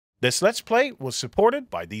This Let's Play was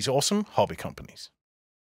supported by these awesome hobby companies.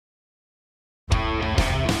 Hi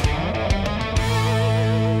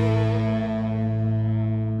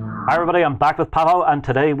everybody, I'm back with Pawel, and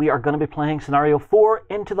today we are going to be playing Scenario 4,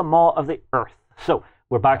 Into the Maw of the Earth. So,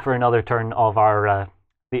 we're back for another turn of our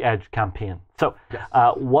The Edge campaign. So, yes.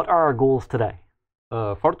 What are our goals today?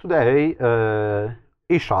 For today,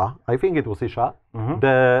 Isha, I think it was Isha,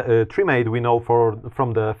 the tree maid we know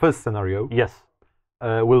from the first scenario, Yes.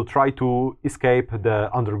 will try to escape the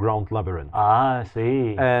underground labyrinth. Ah, I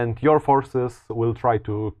see. And your forces will try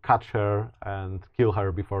to catch her and kill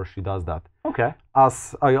her before she does that. Okay.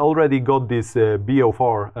 As I already got this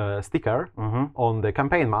BO4 sticker on the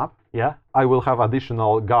campaign map, Yeah. I will have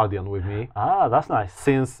additional guardian with me. Ah, that's nice.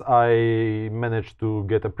 Since I managed to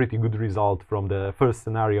get a pretty good result from the first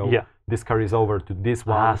scenario, Yeah. this carries over to this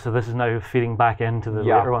one. Ah, so this is now feeding back into the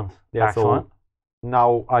later ones. Yeah, excellent. So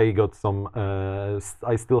now I got some.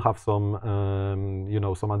 I still have some,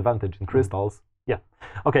 some advantage in crystals. Yeah.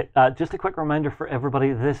 Okay. Just a quick reminder for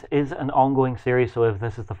everybody: this is an ongoing series. So if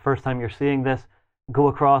this is the first time you're seeing this, go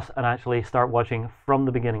across and actually start watching from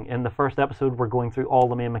the beginning. In the first episode, we're going through all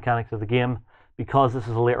the main mechanics of the game. Because this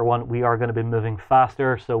is a later one, we are going to be moving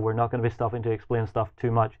faster, so we're not going to be stopping to explain stuff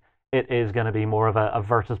too much. It is going to be more of a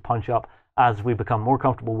versus punch-up as we become more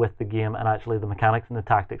comfortable with the game and actually the mechanics and the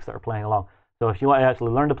tactics that are playing along. So if you want to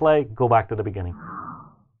actually learn to play, go back to the beginning.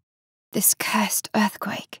 This cursed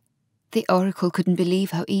earthquake. The Oracle couldn't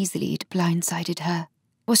believe how easily it blindsided her.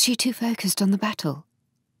 Was she too focused on the battle?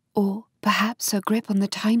 Or perhaps her grip on the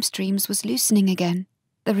time streams was loosening again.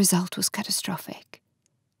 The result was catastrophic.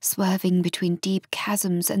 Swerving between deep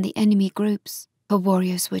chasms and the enemy groups, her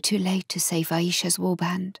warriors were too late to save Aisha's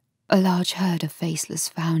warband. A large herd of Faceless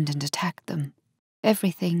found and attacked them.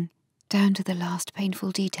 Everything, down to the last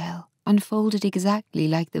painful detail, unfolded exactly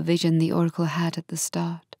like the vision the Oracle had at the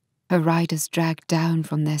start. Her riders dragged down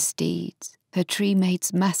from their steeds, her tree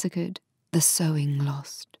mates massacred, the sowing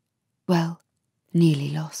lost. Well, nearly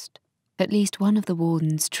lost. At least one of the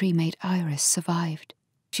warden's tree mate Iris survived.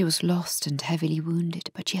 She was lost and heavily wounded,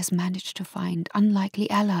 but she has managed to find unlikely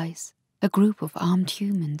allies, a group of armed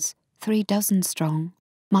humans, 36 strong.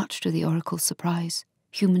 Much to the Oracle's surprise,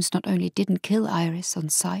 humans not only didn't kill Iris on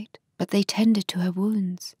sight, but they tended to her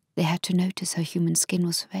wounds. They had to notice her human skin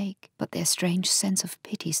was fake, but their strange sense of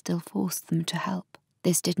pity still forced them to help.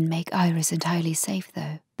 This didn't make Iris entirely safe,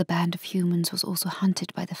 though. The band of humans was also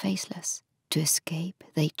hunted by the Faceless. To escape,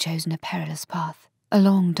 they'd chosen a perilous path, a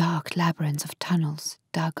long dark labyrinth of tunnels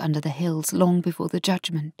dug under the hills long before the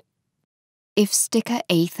judgment. If sticker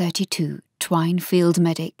A32, Twine Field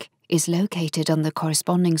Medic, is located on the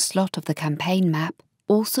corresponding slot of the campaign map,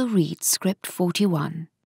 also read script 41.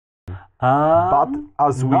 But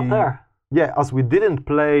as not there. Yeah, as we didn't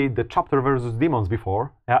play the chapter versus demons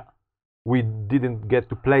before, we didn't get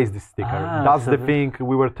to place this sticker. That's so the thing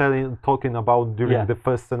we were talking about during the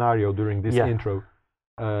first scenario, during this intro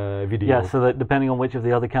video. Yeah, so that depending on which of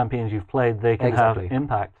the other campaigns you've played, they can have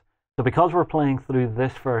impact. So because we're playing through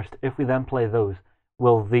this first, if we then play those,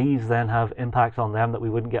 will these then have impacts on them that we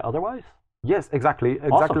wouldn't get otherwise? Yes, exactly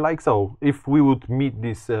Awesome. Like so. If we would meet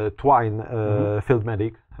this Twine Field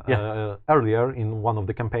Medic earlier in one of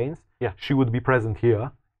the campaigns, she would be present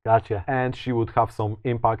here. Gotcha. And she would have some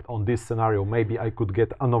impact on this scenario. Maybe I could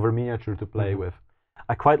get another miniature to play with.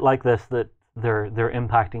 I quite like this, that they're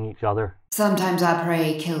impacting each other. Sometimes our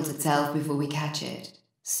prey kills itself before we catch it.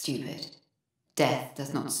 Stupid. Death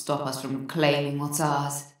does not stop us from claiming what's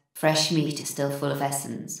ours. Fresh meat is still full of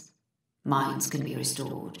essence. Minds can be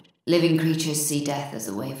restored. Living creatures see death as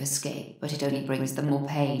a way of escape, but it only brings them more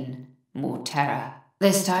pain, more terror.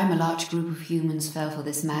 This time, a large group of humans fell for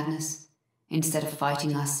this madness. Instead of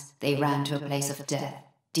fighting us, they ran to a place of death,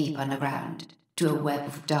 deep underground, to a web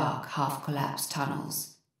of dark, half-collapsed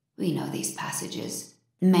tunnels. We know these passages.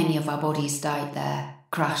 Many of our bodies died there,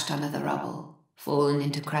 crushed under the rubble, fallen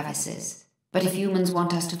into crevices. But if humans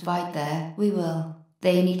want us to fight there, we will.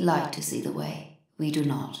 They need light to see the way. We do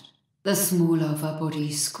not. The smaller of our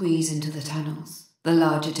bodies squeeze into the tunnels. The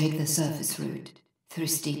larger take the surface route, through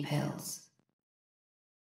steep hills.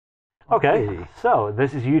 Okay, so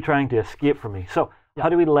this is you trying to escape from me. So how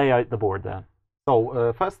do we lay out the board then?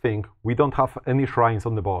 So first thing, we don't have any shrines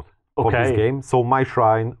on the board for this game. So my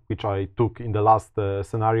shrine, which I took in the last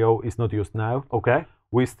scenario, is not used now. Okay.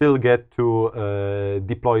 We still get to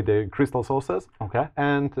deploy the crystal sources. Okay.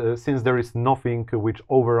 And since there is nothing which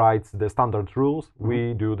overrides the standard rules,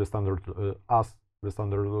 we do the standard as the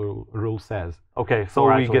standard rule says. Okay.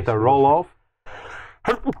 So we get a roll off.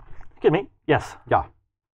 Excuse me. Yes. Yeah.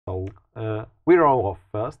 So we roll off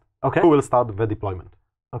first. Okay. Who will start the deployment?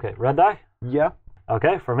 Okay. Red die? Yeah.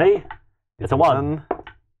 Okay, for me, it's a 1.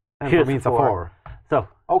 And for me, it's a 4. So.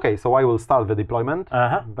 Okay, so I will start the deployment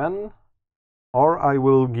then. Or I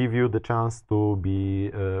will give you the chance to be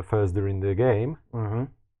first during the game.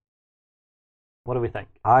 What do we think?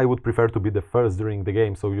 I would prefer to be the first during the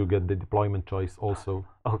game, so you get the deployment choice also.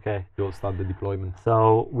 Okay. You'll start the deployment.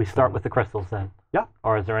 So we start with the crystals then? Yeah.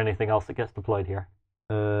 Or is there anything else that gets deployed here?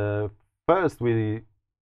 First we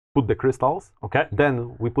put the crystals. Okay.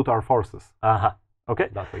 Then we put our forces. Okay.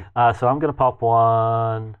 That way. So I'm going to pop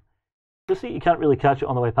one. Just so you can't really catch it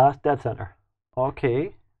on the way past. Dead center.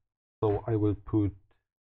 Okay. So I will put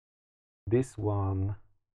this one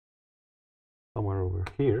somewhere over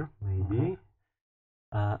here, maybe.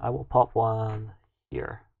 I will pop one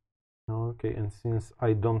here. Okay, and since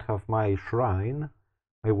I don't have my shrine,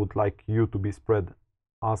 I would like you to be spread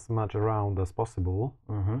as much around as possible.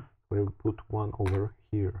 We'll put one over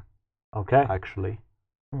here. Okay. Actually.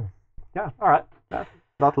 Yeah. All right.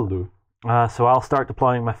 That'll do. So I'll start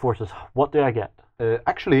deploying my forces. What do I get?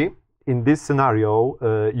 Actually, in this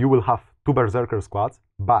scenario, you will have 2 berserker squads,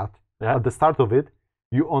 but at the start of it,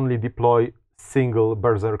 you only deploy single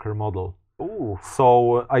berserker model. Ooh.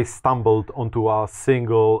 So I stumbled onto a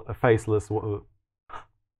single faceless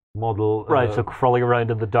model. Right, so crawling around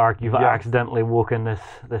in the dark, you've accidentally woken this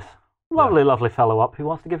lovely fellow up who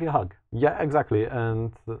wants to give you a hug. Yeah, exactly.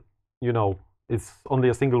 And, you know, it's only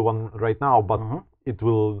a single one right now, but it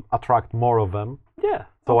will attract more of them. Yeah.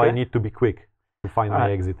 So I need to be quick to find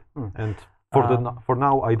my exit. And for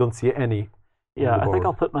now, I don't see any. Yeah, I think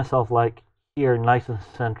I'll put myself like here, nice and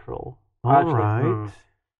central.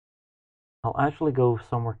 I'll actually go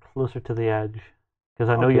somewhere closer to the edge because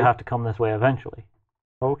I know you have to come this way eventually.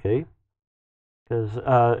 Okay. Because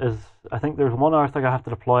I think there's one other thing I have to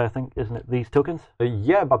deploy. I think, isn't it these tokens?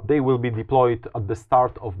 Yeah, but they will be deployed at the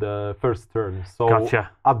start of the first turn. So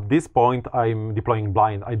at this point, I'm deploying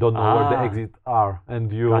blind. I don't know where the exits are,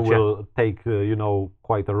 and you will take you know,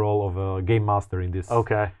 quite a role of a game master in this.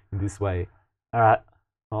 Okay. In this way. All right.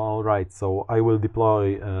 All right. So I will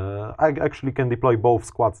deploy. I actually can deploy both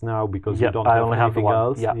squads now because you don't have anything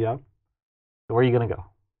else. Yeah. So where are you gonna go?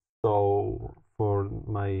 So for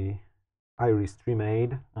my Iris Tree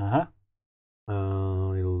Maid,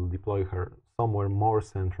 I'll deploy her somewhere more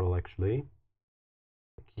central, actually.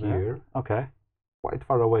 Here. Okay. Quite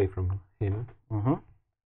far away from him.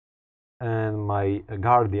 And my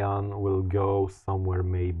Guardian will go somewhere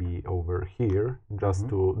maybe over here, just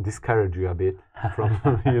to discourage you a bit from,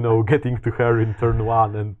 you know, getting to her in turn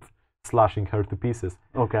 1 and slashing her to pieces.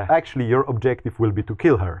 Okay. Actually, your objective will be to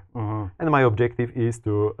kill her. And my objective is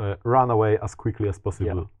to run away as quickly as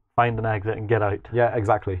possible. Yeah. Find an exit and get out. Yeah,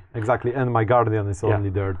 exactly. And my Guardian is only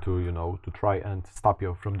there to, you know, to try and stop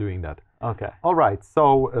you from doing that. Okay. All right,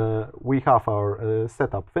 so we have our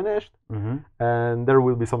setup finished, and there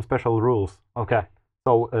will be some special rules. Okay.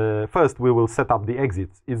 So first we will set up the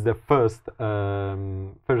exits. It's the first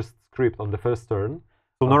script on the first turn.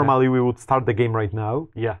 So normally we would start the game right now.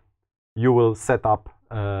 Yeah. You will set up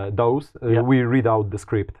those. We read out the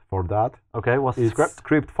script for that. Okay, what's the script?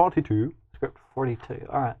 Script 42. Script 42,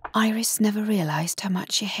 all right. Iris never realized how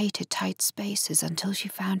much she hated tight spaces until she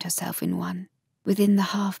found herself in one. Within the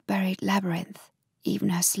half-buried labyrinth, even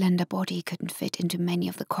her slender body couldn't fit into many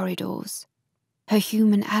of the corridors. Her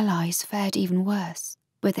human allies fared even worse.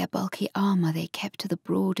 With their bulky armor, they kept to the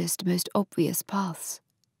broadest, most obvious paths.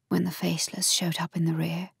 When the Faceless showed up in the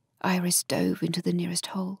rear, Iris dove into the nearest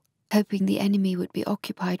hole, hoping the enemy would be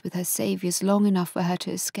occupied with her saviors long enough for her to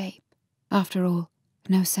escape. After all,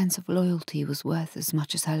 no sense of loyalty was worth as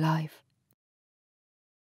much as her life.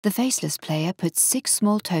 The Faceless player puts 6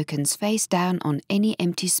 small tokens face down on any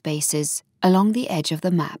empty spaces along the edge of the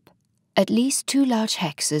map, at least 2 large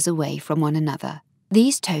hexes away from one another.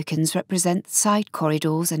 These tokens represent side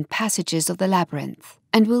corridors and passages of the labyrinth,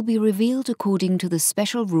 and will be revealed according to the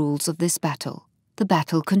special rules of this battle. The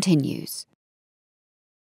battle continues.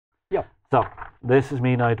 Yeah, so this is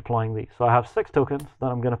me now deploying these. So I have 6 tokens that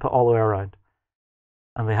I'm going to put all the way around.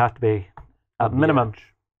 And they have to be at minimum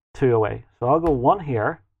 2 away. So I'll go 1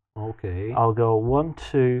 here. Okay. I'll go 1,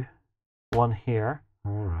 2, 1 here.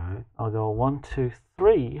 All right. I'll go 1, 2,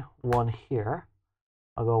 3, 1 here.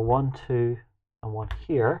 I'll go 1, 2, and 1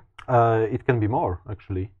 here. It can be more,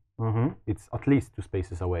 actually. It's at least 2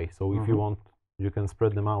 spaces away. So if you want, you can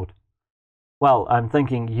spread them out. Well, I'm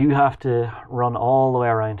thinking you have to run all the way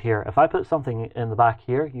around here. If I put something in the back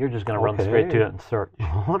here, you're just going to run straight to it and search.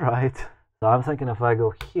 All right. So I'm thinking if I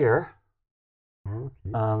go here,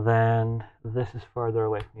 and then this is further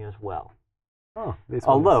away from you as well. Oh, this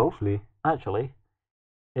Although, actually,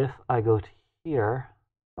 if I go to here...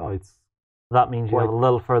 Oh, it's That means you have a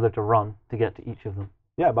little further to run to get to each of them.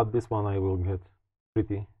 Yeah, but this one I will get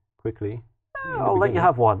pretty quickly. I'll let you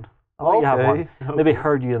have one. I'll let you have one. Maybe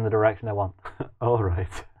herd you in the direction I want. All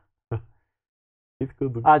right. It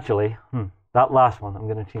could. Actually, that last one I'm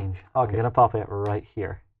going to change. Okay. I'm going to pop it right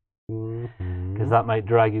here. Because that might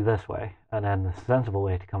drag you this way, and then the sensible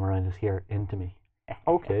way to come around is here into me.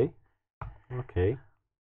 Okay. Okay.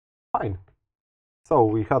 Fine. So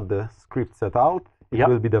we have the script set out. It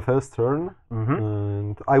will be the first turn,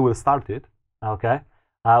 and I will start it. Okay.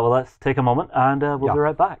 Well, let's take a moment, and we'll be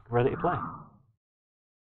right back, ready to play.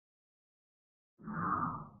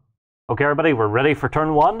 Okay, everybody, we're ready for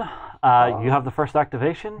turn 1. You have the first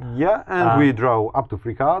activation. Yeah, and we draw up to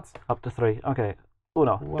 3 cards. Up to 3. Okay. 1,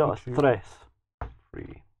 2, 3.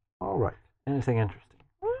 3. All right. Anything interesting?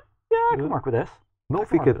 Yeah, I can work with this. No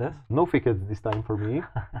thickets this time for me.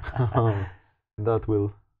 That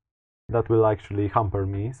will actually hamper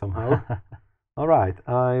me somehow. All right,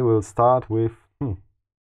 I will start with.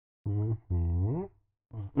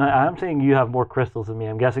 Now, I'm saying you have more crystals than me.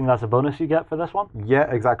 I'm guessing that's a bonus you get for this one. Yeah,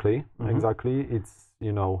 exactly. Exactly. It's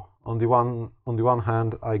on the one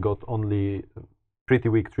hand, I got only pretty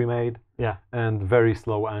weak tree made. Yeah. And very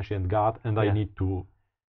slow ancient god, and I need to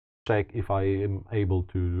check if I am able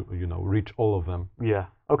to reach all of them. Yeah.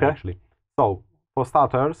 Okay. Actually, so for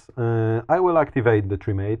starters, I will activate the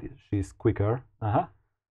tree maid. She's quicker.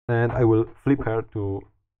 And I will flip her to.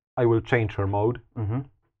 I will change her mode.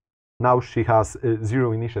 Now she has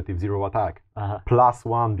 0 initiative, 0 attack,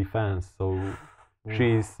 +1 defense. So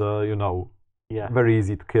she's very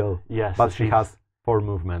easy to kill. Yes. But she has 4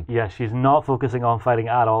 movement. Yeah, she's not focusing on fighting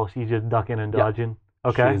at all. She's just ducking and dodging.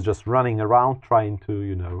 Okay. She's just running around trying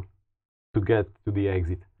to to get to the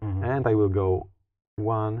exit. And I will go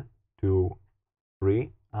 1, 2, 3.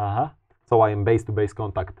 So I am base-to-base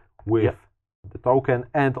contact with the token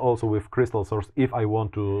and also with crystal source if I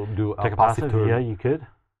want to do a passive turn. Yeah, you could.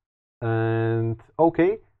 And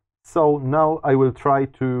okay, so now I will try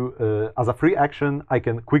to, as a free action, I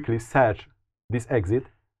can quickly search this exit.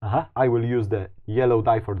 I will use the yellow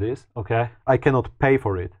die for this. Okay. I cannot pay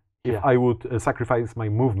for it. If I would sacrifice my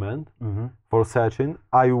movement for searching,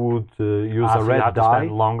 I would use a red you have die. to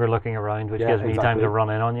spend longer looking around, which gives me time to run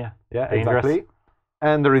in on you. Yeah, Dangerous. Exactly.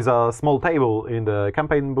 And there is a small table in the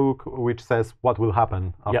campaign book which says what will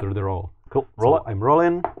happen after the roll. Cool. Roll it. I'm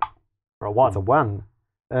rolling. For a 1. It's a 1.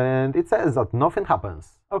 And it says that nothing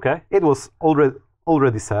happens. Okay. It was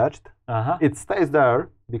already searched. It stays there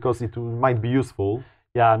because it might be useful.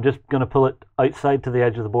 Yeah, I'm just going to pull it outside to the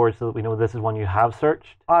edge of the board so that we know this is one you have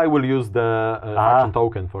searched. I will use the action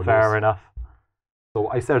token for this. Fair enough. So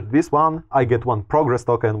I search this one. I get 1 progress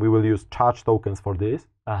token. We will use charge tokens for this.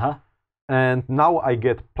 And now I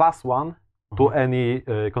get +1 to any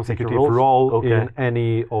consecutive roll in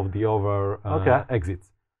any of the other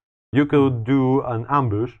exits. You could do an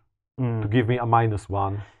ambush to give me a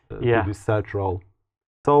 -1 to this search roll.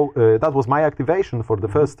 So that was my activation for the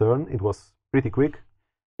first turn. It was pretty quick.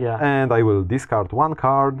 Yeah. And I will discard 1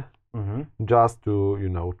 card just to,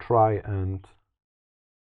 try and...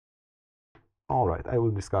 All right, I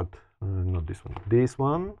will discard, not this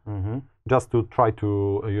one, just to try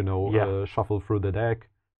to, shuffle through the deck,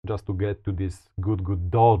 just to get to this good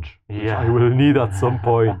dodge, which I will need at some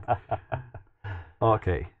point.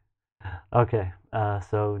 Okay. Okay,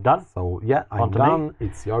 so done? So, yeah, I'm done.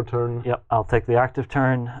 It's your turn. Yep, I'll take the active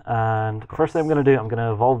turn, and first thing I'm going to do, I'm going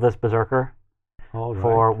to evolve this Berserker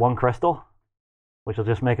for 1 crystal, which will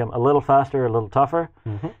just make him a little faster, a little tougher.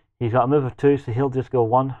 He's got a move of 2, so he'll just go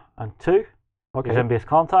 1 and 2. Okay. He's in base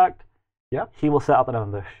contact. Yeah. He will set up an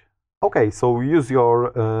ambush. Okay, so use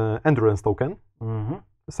your endurance token.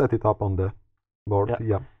 Set it up on the board.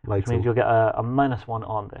 Yeah, like which means you'll get a -1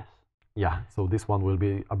 on this. Yeah, so this one will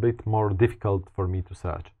be a bit more difficult for me to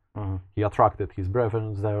search. He attracted his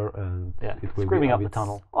brethren there, and it will screaming be up the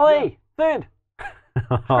tunnel. Oi, food!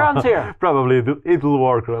 Scran's here. Probably it'll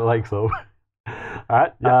work like so. All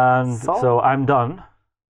right, and so I'm done.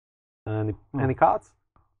 Any cards?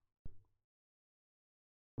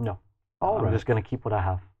 No. I'm just going to keep what I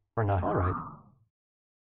have for now. All right.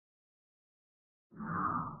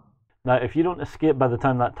 Now, if you don't escape by the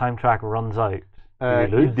time that time track runs out,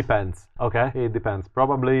 it depends. Okay. It depends.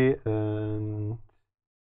 Probably,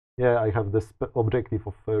 I have the objective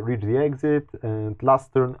of reach the exit, and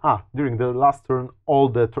last turn, during the last turn, all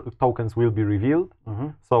the tokens will be revealed.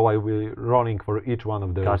 So I will be running for each one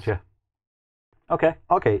of those. Gotcha. Okay.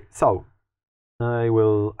 Okay, so I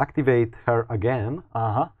will activate her again.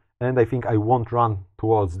 And I think I won't run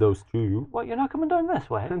towards those 2. What, you're not coming down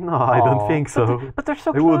this way? No, I don't think so. But they're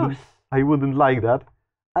so close. I wouldn't like that.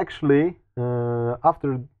 Actually,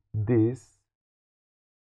 after this,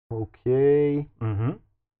 Okay. Mm-hmm.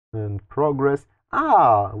 And progress.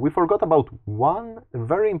 Ah, we forgot about one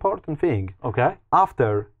very important thing. Okay.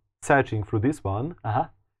 After searching through this one,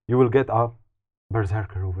 you will get a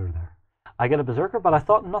berserker over there. I get a berserker, but I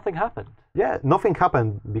thought nothing happened. Yeah, nothing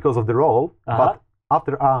happened because of the roll, but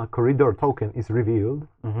after a corridor token is revealed,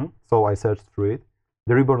 so I searched through it,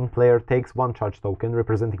 the reborn player takes 1 charge token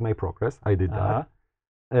representing my progress. I did that,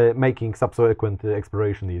 making subsequent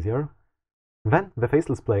exploration easier. Then the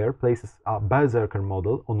Faceless player places a berserker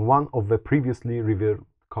model on one of the previously revealed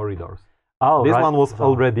corridors. Oh, this one was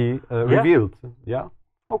already revealed. Yeah.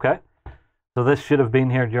 Okay. So this should have been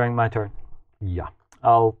here during my turn. Yeah.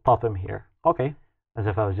 I'll pop him here. Okay. As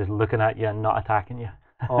if I was just looking at you and not attacking you.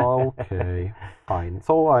 Okay, fine.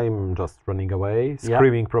 So I'm just running away,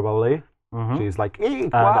 screaming probably. She's like, "Eek,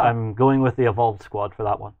 and I'm going with the evolved squad for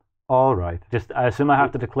that one. All right. Just, I assume I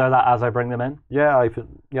have to declare that as I bring them in? Yeah,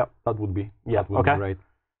 that would be. Yeah, that would be great.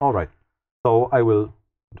 All right. So I will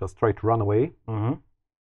just try to run away.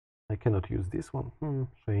 I cannot use this one.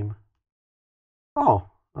 Shame. Oh,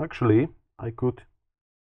 actually, I could.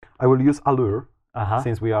 I will use Allure.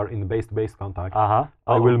 Since we are in base-to-base contact, I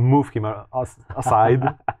will move him aside.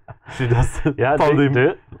 She just told him, do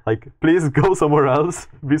it. like, please go somewhere else,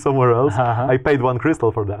 be somewhere else. I paid 1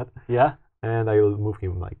 crystal for that. Yeah. And I will move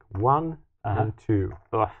him like 1 and 2.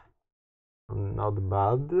 Not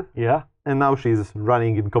bad. Yeah. And now she's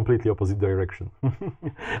running in completely opposite direction.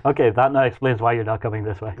 Okay, that now explains why you're not coming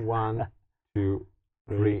this way. 1, 2,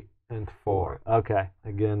 3, and 4. Okay.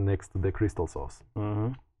 Again, next to the crystal sauce.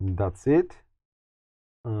 That's it.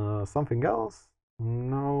 Something else?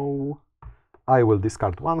 No. I will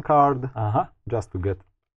discard 1 card just to get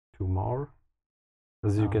 2 more.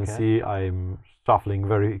 As you can see, I'm shuffling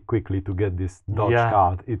very quickly to get this dodge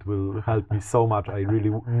card. It will help me so much. I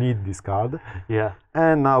really need this card. Yeah.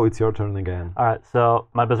 And now it's your turn again. All right, so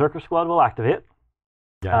my Berserker squad will activate.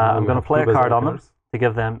 Yeah. I'm going to play a card on them to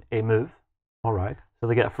give them a move. All right. So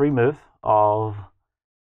they get a free move of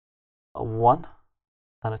a 1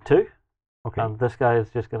 and a 2. Okay. And this guy is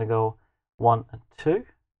just going to go 1 and 2.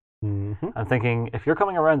 I'm thinking, if you're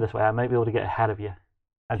coming around this way, I might be able to get ahead of you.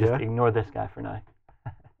 I just ignore this guy for now.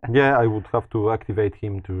 Yeah, I would have to activate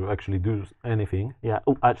him to actually do anything. Yeah.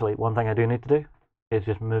 Oh, actually, one thing I do need to do is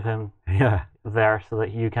just move him there so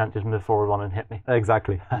that you can't just move forward 1 and hit me.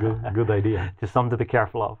 Exactly. Good idea. Just something to be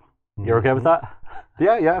careful of. You're okay with that?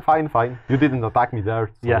 Yeah, fine. You didn't attack me there,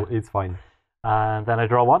 so it's fine. And then I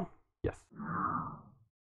draw 1? Yes.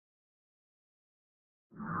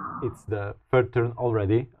 It's the 3rd turn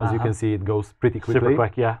already. As you can see, it goes pretty quickly. Super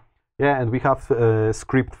quick, yeah. Yeah, and we have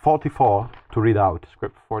script 44 to read out.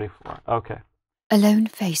 Script 44, okay. A lone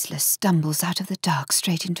Faceless stumbles out of the dark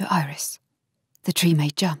straight into Iris. The tree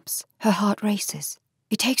maid jumps. Her heart races.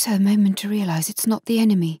 It takes her a moment to realize it's not the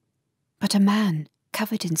enemy, but a man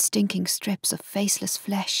covered in stinking strips of faceless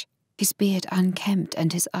flesh, his beard unkempt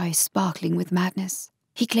and his eyes sparkling with madness.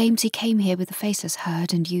 He claims he came here with the Faceless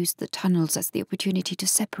herd and used the tunnels as the opportunity to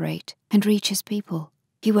separate and reach his people.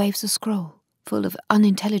 He waves a scroll, full of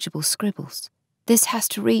unintelligible scribbles. This has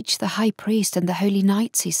to reach the High Priest and the Holy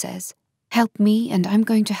Knights, he says. Help me and I'm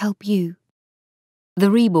going to help you.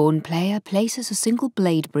 The Reborn player places a single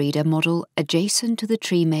Blade Breeder model adjacent to the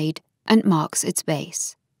Tree Maid and marks its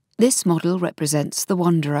base. This model represents the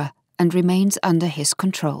Wanderer and remains under his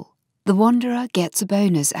control. The Wanderer gets a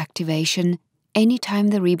bonus activation anytime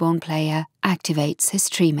the Reborn player activates his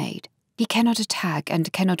Tree Maid. He cannot attack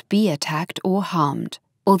and cannot be attacked or harmed,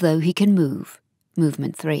 although he can move,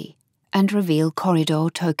 movement 3, and reveal corridor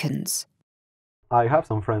tokens. I have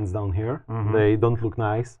some friends down here. They don't look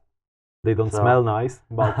nice. They don't smell nice,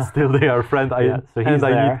 but still they are friends. So he's there.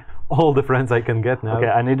 I need all the friends I can get now. Okay,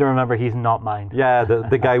 I need to remember he's not mine. Yeah,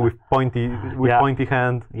 the guy with pointy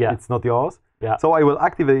hand, it's not yours. Yeah. So I will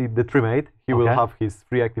activate the Tree Maid. He will have his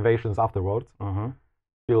free activations afterwards.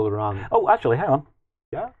 He'll run. Oh, actually, hang on.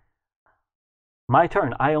 Yeah? My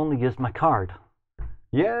turn. I only used my card.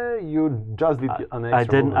 Yeah, you just did an extra I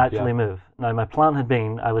didn't movement, actually move. Now, my plan had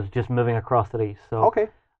been I was just moving across the east. So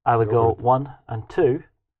I would go 1 and 2,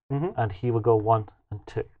 and he would go 1 and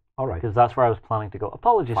 2. All right. Because that's where I was planning to go.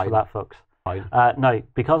 Apologies for that, folks. Fine. Now,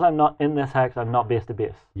 because I'm not in this hex, I'm not base to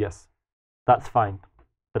base. Yes. That's fine.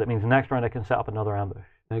 But it means next round I can set up another ambush.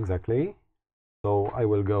 Exactly. So I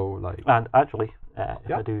will go like... And actually, if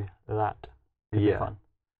I do that, it could be fun.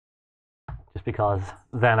 Just because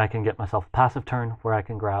then I can get myself a passive turn where I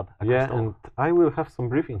can grab a crystal. And I will have some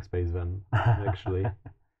breathing space then, actually.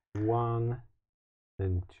 1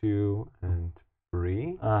 and 2 and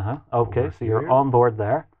 3. Okay, so you're on board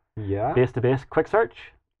there. Yeah. Base to base, quick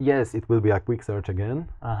search. Yes, it will be a quick search again.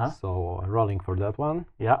 So rolling for that one.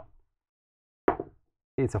 Yeah.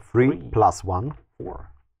 It's a 3 plus 1.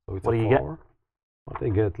 4. So it's what a do 4. you get? What I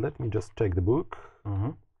get? Let me just check the book.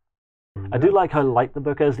 I do like how light the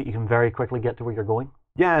book is, that you can very quickly get to where you're going.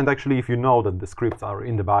 Yeah, and actually, if you know that the scripts are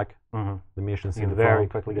in the back, the missions you in can the very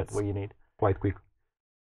front, quickly get to where you need. Quite quick.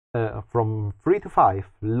 From 3 to 5,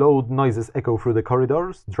 loud noises echo through the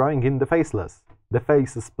corridors, drawing in the Faceless. The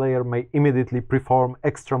Faceless player may immediately perform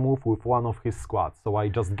extra move with one of his squads. So I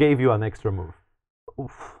just gave you an extra move.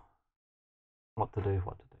 Oof. What to do,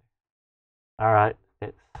 what to do. Alright,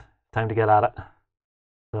 it's time to get at it.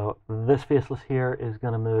 So this Faceless here is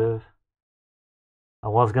going to move. I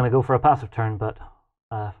was going to go for a passive turn, but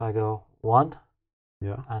if I go 1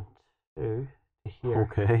 and 2 to here,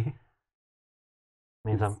 okay,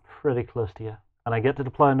 means I'm pretty close to you. And I get to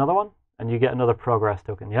deploy another one, and you get another progress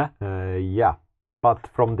token, yeah? Yeah, but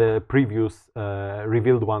from the previous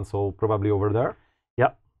revealed one, so probably over there.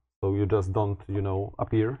 Yep. So you just don't, you know,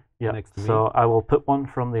 appear next to me. So I will put one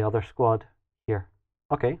from the other squad here.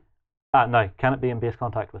 Okay. Now, can it be in base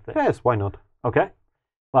contact with this? Yes, why not? Okay.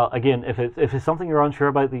 Well, again, if it's something you're unsure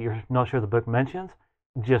about that you're not sure the book mentions,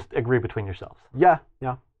 just agree between yourselves. Yeah.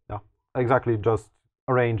 Exactly, just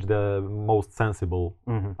arrange the most sensible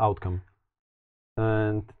outcome.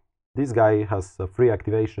 And this guy has a free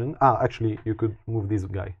activation. Actually, you could move this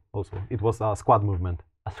guy also. It was a squad movement.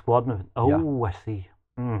 A squad movement. Oh, yeah. I see.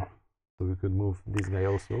 So we could move this guy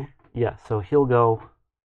also. Yeah, so he'll go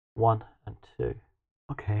 1 and 2.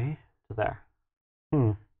 Okay. To there.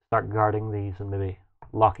 Start guarding these and maybe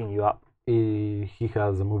locking you up. He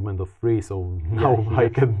has a movement of 3, so now I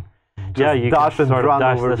can you dash can and sort of run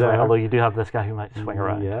dash over this there. way, although you do have this guy who might swing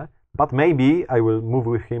around. Yeah, but maybe I will move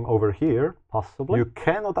with him over here. Possibly. You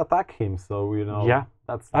cannot attack him, so you know. Yeah.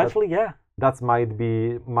 That might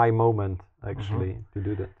be my moment actually to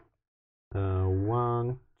do that.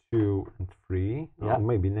 1, 2, and 3. Yeah.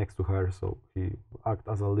 Maybe next to her, so he act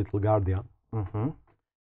as a little guardian.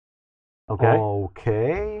 Okay.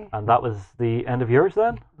 Okay. And that was the end of yours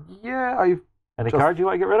then? Yeah, Any cards you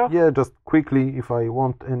want to get rid of? Yeah, just quickly, if I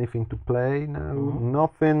want anything to play. No,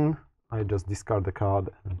 nothing. I just discard the card.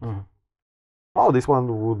 And oh, this one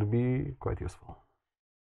would be quite useful.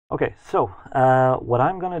 Okay, so what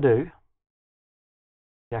I'm going to do,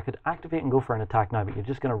 I could activate and go for an attack now, but you're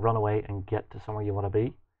just going to run away and get to somewhere you want to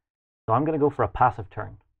be. So I'm going to go for a passive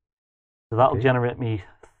turn. So that'll generate me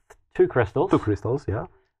 2 crystals. 2 crystals, yeah.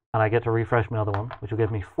 And I get to refresh my other one, which will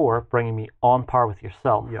give me 4, bringing me on par with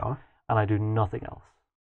yourself. Yeah. And I do nothing else.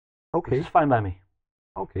 Okay. Which is fine by me.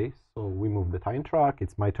 Okay, so we move the time track.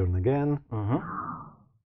 It's my turn again.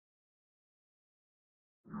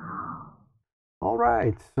 All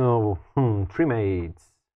right, so 3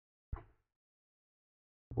 mates.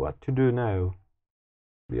 What to do now?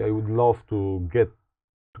 Yeah, I would love to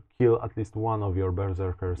kill at least one of your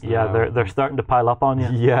berserkers. Yeah, now. they're starting to pile up on you.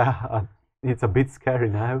 Yeah, it's a bit scary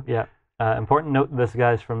now. Yeah. Important note: this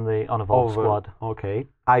guy's from the unevolved squad. Okay,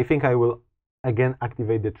 I think I will again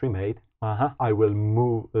activate the 3 mate. I will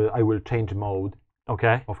move. I will change mode.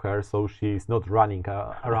 Okay. Of her, so she's not running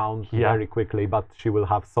around very quickly, but she will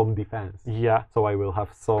have some defense. Yeah. So I will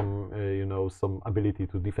have some, some ability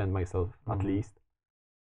to defend myself at least.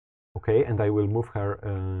 Okay, and I will move her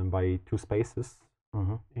by 2 spaces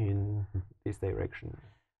in this direction.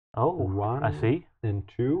 Oh, 1, I see. And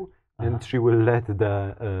 2, and she will let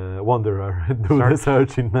the Wanderer do the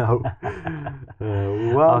searching now.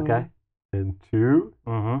 1 and 2.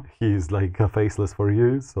 He's like a Faceless for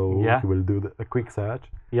you, so he will do a quick search.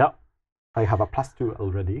 Yep. I have a +2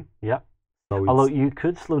 already. Yep. So although you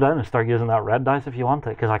could slow down and start using that red dice if you want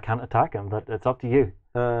it, because I can't attack him, but it's up to you.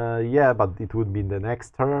 Yeah, but it would be the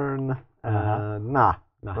next turn. Nah.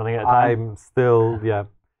 Running out of time? I'm still,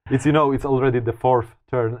 It's, it's already the 4th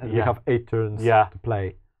turn, and we have 8 turns to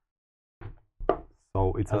play.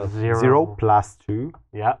 So it's a 0 plus 2.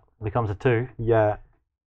 Yeah, becomes a 2. Yeah.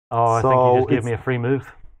 Oh, I think you just gave me a free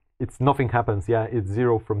move. It's nothing happens, it's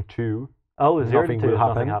 0 from 2. Oh, 0 nothing to 2, will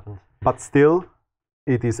happen. Nothing happens. But still,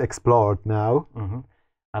 it is explored now.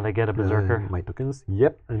 And I get a berserker. My tokens,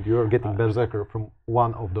 and you're getting berserker from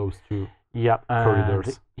one of those 2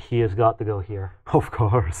 corridors. He has got to go here. Of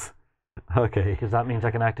course. Okay. Because that means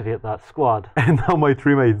I can activate that squad. And now my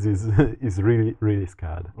 3 mates is really, really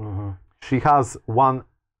scared. She has 1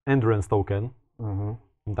 endurance token.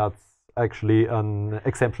 That's actually an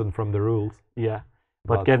exception from the rules. Yeah.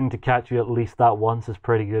 But getting to catch you at least that once is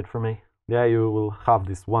pretty good for me. Yeah, you will have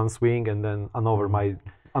this 1 swing, and then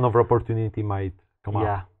another opportunity might come up.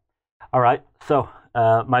 Yeah. All right. So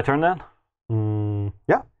my turn then.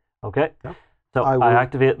 Yeah. Okay. Yeah. So I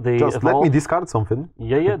activate the just evolve. Let me discard something.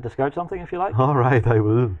 Yeah. Discard something if you like. All right, I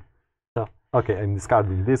will. So Okay, I'm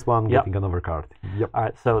discarding this one, getting another card. Yep. All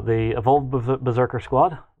right, so the Evolved Berserker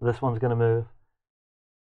Squad. This one's going to move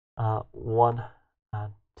 1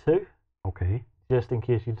 and 2. Okay. Just in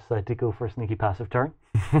case you decide to go for a sneaky passive turn.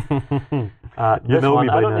 You this know one,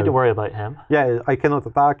 me I by don't now. need to worry about him. Yeah, I cannot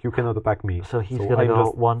attack, you cannot attack me. So he's going to go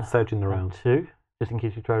just 1 searching and around. 2, just in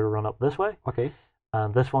case you try to run up this way. Okay.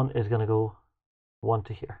 And this one is going to go 1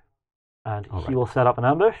 to here. And All he right. will set up an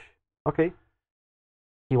ambush. Okay.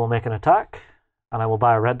 He will make an attack, and I will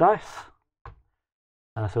buy a red dice.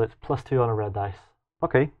 So it's +2 on a red dice.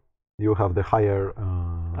 Okay. You have the higher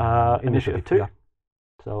initiative 2. Yeah.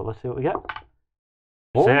 So let's see what we get.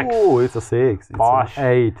 Oh, 6. it's a 6. It's Bosh. an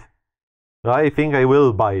 8. I think I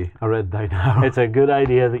will buy a red die now. It's a good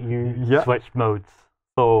idea that you switched modes.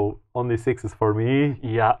 So only 6s for me.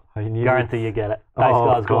 Yeah, I need guarantee you get it. Dice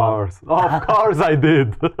God's of course. Of course I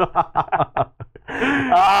did.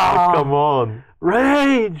 Come on.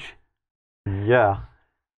 Rage! Yeah.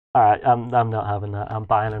 Alright, I'm not having that. I'm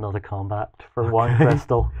buying another combat for 1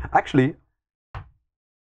 crystal. Actually,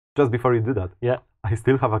 just before you do that, Yeah. I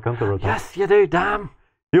still have a counter attack. Yes, you do, damn!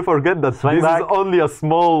 You forget that Swing this back. is only a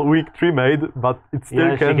small, weak tree made, but it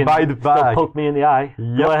still She can bite still back. poke me in the eye.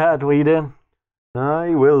 Yep. Go ahead, what are you doing? I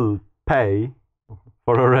will pay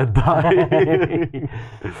for a red die.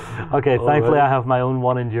 Okay, All thankfully right. I have my own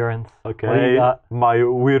 1 endurance. What do you Okay, got? my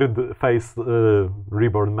weird face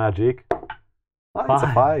reborn magic. Ah, it's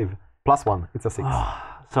a 5. +1, it's a 6.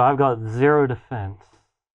 So I've got 0 defense.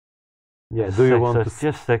 Yeah, do you 6, want so to... it's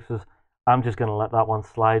just 6s. I'm just going to let that one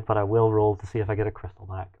slide, but I will roll to see if I get a crystal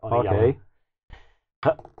back on a yellow. Okay.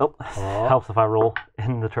 Helps if I roll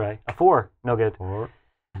in the tray. A 4, no good. 4.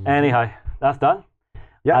 Anyhow, that's done.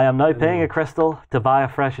 Yeah. I am now paying a crystal to buy a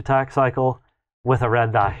fresh attack cycle with a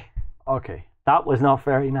red die. Okay. That was not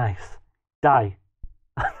very nice. Die.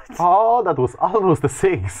 Oh, that was almost a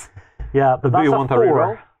 6. Yeah, but Do that's you a want a 4.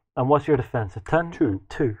 reroll? And what's your defense? A 10? 2.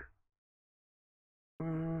 2.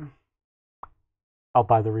 I'll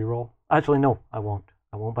buy the reroll. Actually, no, I won't.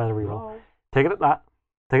 I won't buy the reroll. Take it at that.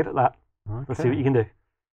 Take it at that. Okay. Let's see what you can do.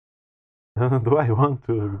 Do I want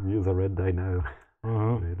to use a red die now?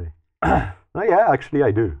 Mm-hmm. Really? Oh, yeah, actually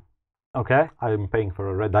I do. Okay. I'm paying for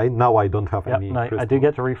a red die. Now I don't have any Now, I crystal. do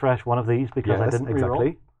get to refresh one of these because I didn't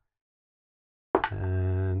reroll.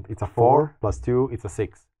 And it's a 4 +2, it's a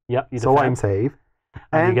 6. Yep, you So defend. I'm safe.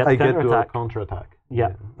 And you And I get to a counterattack. counterattack.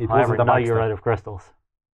 Yeah. It However, wasn't a now max you're die. out of crystals.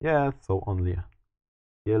 Yeah, so only a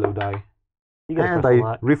yellow die. You get a And crystal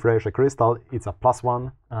I back. refresh a crystal. It's a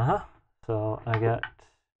 +1. Uh-huh. So I get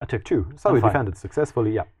a 2. 2. So I'm we fine. defended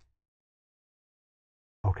successfully, yeah.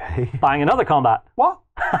 Okay. Buying another combat. What?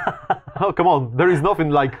 Oh, come on. There is nothing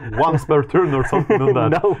like once per turn or something on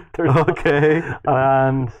that. No, there's not. Okay.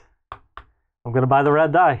 And I'm going to buy the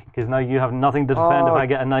red die because now you have nothing to defend if Oh. I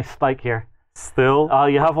get a nice spike here. Still, Oh,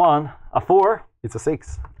 you have 1. A 4. it's a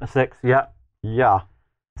 6. A 6. Yeah. Yeah.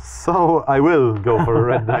 So I will go for a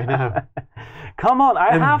red die now. Come on,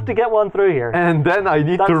 I have to get one through here. And then I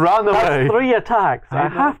need to run away. That's 3 attacks. I know.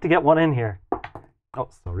 have to get one in here. Oh,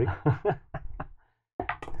 sorry.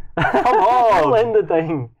 Come on! Win the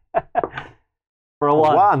thing. For a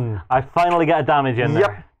 1. I finally get a damage in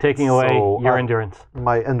there, taking away So, your endurance.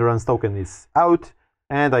 My endurance token is out,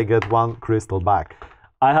 and I get 1 crystal back.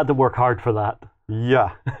 I had to work hard for that.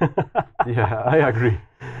 Yeah. Yeah, I agree.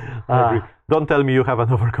 I agree. Don't tell me you have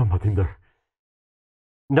another combat in there.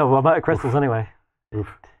 No, I'm out of crystals anyway. Oof.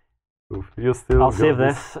 Oof. You still I'll got save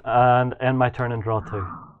this and end my turn and draw 2.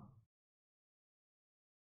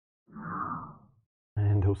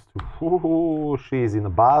 And those 2. Ooh, she's in a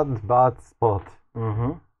bad spot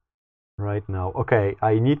Mm-hmm. right now. Okay,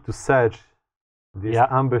 I need to search this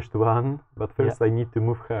ambushed one, but first I need to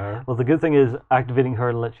move her. Well, the good thing is activating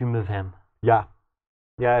her lets you move him. Yeah.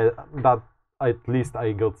 Yeah, that at least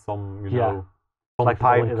I got some, you know, some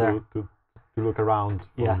time Flexibility to look around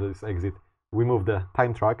for Yeah. this exit. We move the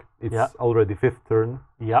time track. It's Yeah. already 5th turn.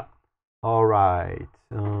 Yeah. All right.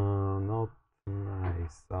 Not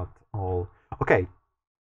nice at all. Okay.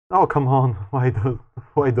 Oh, come on.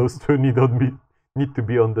 Why those 2 need to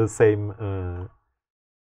be on the same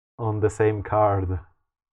card?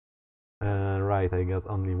 Right, I got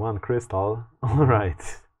only 1 crystal. All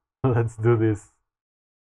right. Let's do this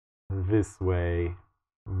way.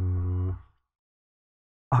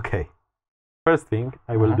 Okay. First thing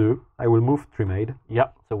I will do, I will move Tremaid.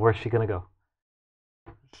 Yep. So where's she gonna go?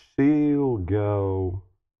 She'll go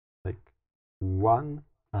like 1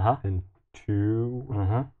 and 2.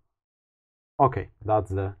 Okay,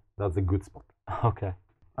 that's a good spot. Okay.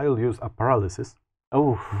 I'll use a paralysis.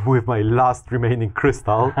 Oh. With my last remaining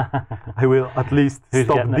crystal, I will at least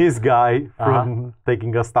stop this guy from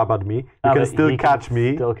taking a stab at me. He can still catch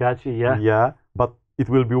me. Still catch you, yeah. Yeah, but it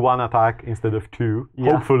will be 1 attack instead of 2.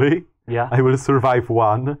 Yeah. Hopefully. Yeah. I will survive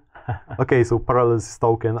 1. Okay, so paralysis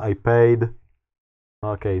token I paid.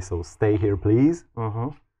 Okay, so stay here, please.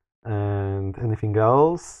 And anything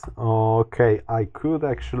else? Okay, I could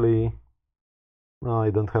actually... No,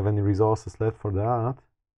 I don't have any resources left for that.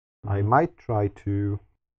 I might try to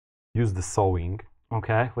use the sewing.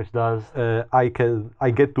 Okay, which does? I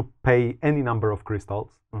get to pay any number of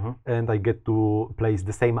crystals, and I get to place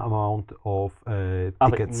the same amount of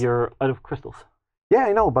tickets. But you're out of crystals. Yeah,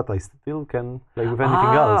 I know, but I still can play with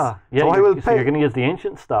anything else. Yeah, so I will pay. So you're going to use the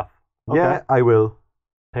ancient stuff. Okay. Yeah, I will.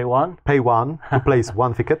 Pay 1? Pay 1 to place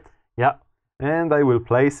 1 ticket. Yeah. And I will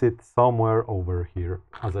place it somewhere over here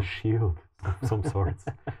as a shield of some sorts.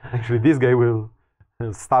 Actually, this guy will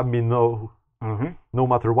stab me no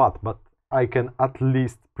matter what, but I can at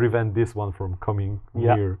least prevent this one from coming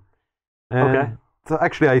near. And so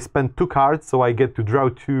actually, I spent 2 cards, so I get to draw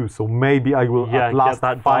 2. So maybe I will at last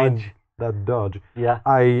find that dodge. Yeah.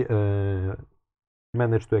 I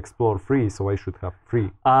managed to explore 3, so I should have 3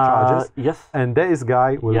 charges. Yes. And this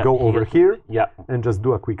guy will go over here and just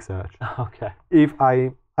do a quick search. Okay. If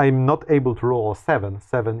I'm not able to roll a 7,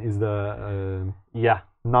 7 is the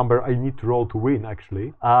number I need to roll to win,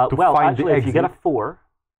 actually. Well, actually, if you get a 4,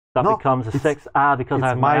 that becomes a 6. Because I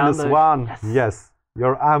have minus 1. Yes. Yes.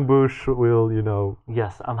 Your ambush will,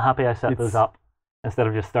 Yes, I'm happy I set those up instead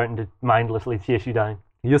of just starting to mindlessly chase you down.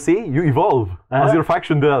 You see? You evolve as your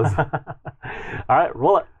faction does. All right,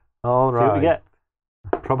 roll it. All right. See what we get.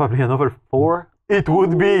 Probably another 4. It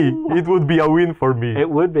would be. It would be a win for me. It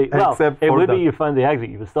would be. Well, it would be you found the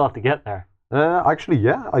exit. You would still have to get there. Actually,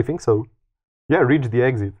 yeah, I think so. Yeah, reach the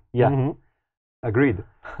exit. Yeah. Agreed.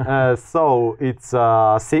 So it's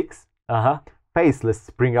 6. Faceless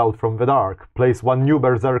spring out from the dark. Place 1 new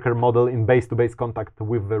Berserker model in base-to-base contact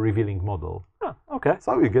with the revealing model. Oh, okay.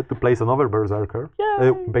 So you get to place another Berserker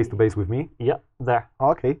base-to-base with me. Yep, there.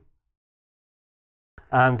 Okay.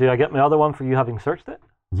 And do I get my other one for you having searched it?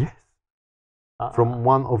 Yes. From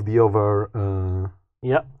one of the other...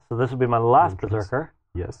 Yep, so this will be my last Berserker.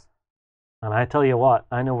 Yes. And I tell you what,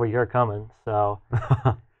 I know where you're coming, so...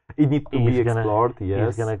 It needs to be explored,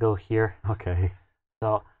 yes. He's going to go here. Okay.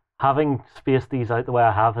 So... Having spaced these out the way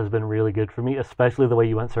I have has been really good for me, especially the way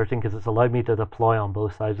you went searching, because it's allowed me to deploy on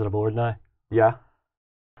both sides of the board now. Yeah,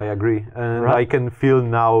 I agree. And I can feel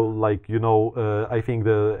now, like, I think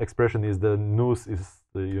the expression is the noose is,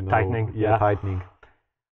 tightening. Yeah, tightening.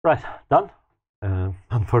 Right, done?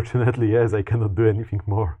 Unfortunately, yes, I cannot do anything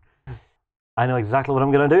more. I know exactly what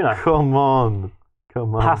I'm going to do now. Come on.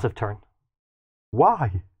 Passive turn.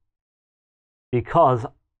 Why? Because...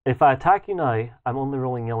 if I attack you now, I'm only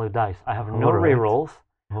rolling yellow dice. I have no rerolls.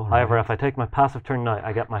 However, if I take my passive turn now,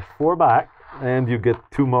 I get my 4 back. And you get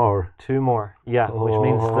 2 more. 2 more, yeah. Which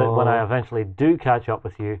means that when I eventually do catch up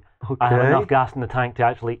with you, I have enough gas in the tank to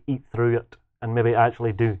actually eat through it and maybe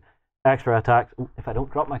actually do extra attacks if I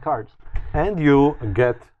don't drop my cards. And you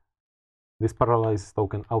get this paralyzed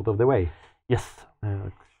token out of the way. Yes.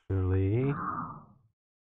 Actually...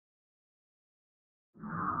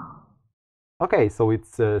 Okay, so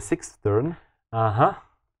it's 6th turn.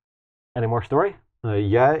 Any more story?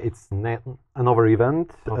 Yeah, it's another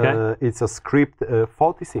event. Okay. It's a script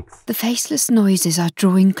 46. The faceless noises are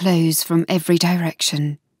drawing close from every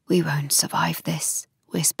direction. We won't survive this,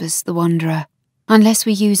 whispers the Wanderer, unless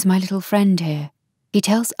we use my little friend here. He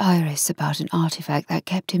tells Iris about an artifact that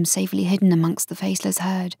kept him safely hidden amongst the faceless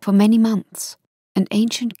herd for many months, an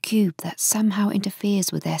ancient cube that somehow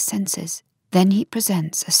interferes with their senses. Then he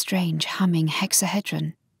presents a strange humming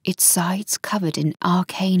hexahedron, its sides covered in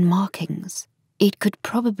arcane markings. It could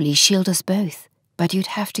probably shield us both, but you'd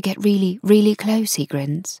have to get really, really close, he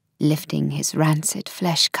grins, lifting his rancid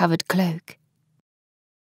flesh-covered cloak.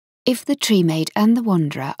 If the Tree Maid and the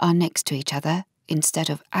Wanderer are next to each other, instead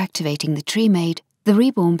of activating the Tree Maid, the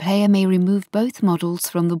reborn player may remove both models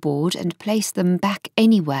from the board and place them back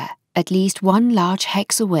anywhere, at least 1 large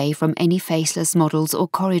hex away from any faceless models or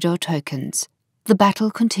corridor tokens. The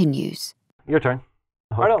battle continues. Your turn.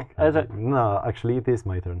 Okay. Or no, is it? No, actually it is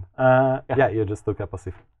my turn. Yeah, you just took a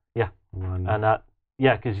passive. Yeah. And that,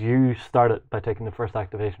 because you started by taking the first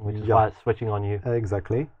activation, which is why it's switching on you.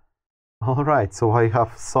 Exactly. Alright, so I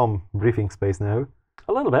have some breathing space now.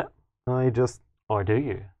 A little bit. Or do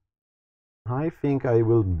you? I think I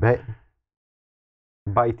will bite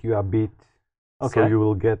you a bit. Okay. So you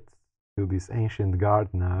will get to this ancient guard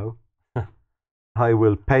now. I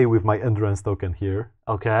will pay with my endurance token here.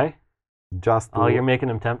 Okay. Just to... you're making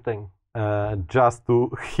him tempting. just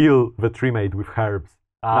to heal the teammate with herbs.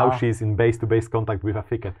 Ah. Now she's in base-to-base contact with a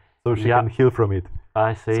thicket, so she can heal from it.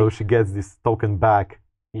 I see. So she gets this token back.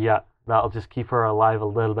 Yeah, that'll just keep her alive a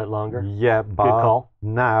little bit longer. Yeah, but good call.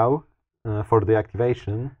 Now for the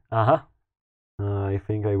activation, I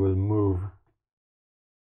think I will move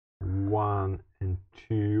 1 and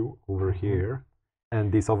 2 over here,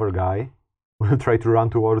 and this other guy will try to run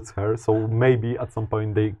towards her. So maybe at some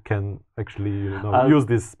point they can actually use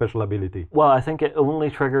this special ability. Well, I think it only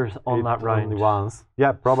triggers on that round. Only once.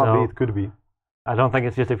 Yeah, probably it could be. I don't think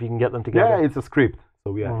it's just if you can get them together. Yeah, it's a script.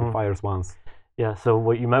 So yeah, it fires once. Yeah, so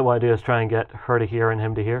what you might want to do is try and get her to here and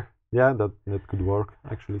him to here. Yeah, that could work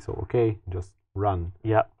actually. So okay, just run.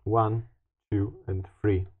 Yeah. 1, 2, and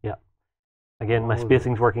 3. Yeah. Again, my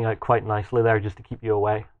spacing's working out quite nicely there, just to keep you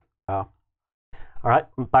away. All right,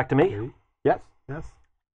 back to me. Okay. Yes. Yes.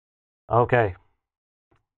 Okay.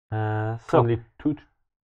 So only two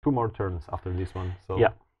more turns after this one. So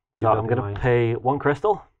yeah. So I'm going to pay 1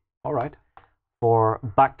 crystal. All right. For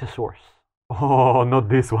back to source. Oh, not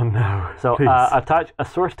this one now. So attach a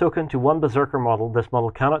source token to one berserker model. This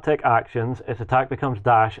model cannot take actions. Its attack becomes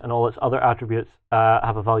dash, and all its other attributes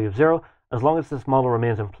have a value of 0. As long as this model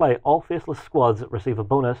remains in play, all faceless squads receive a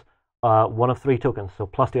bonus, 1 of 3 tokens. So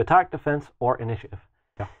 +2 attack, defense, or initiative.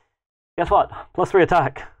 Yeah. Guess what? +3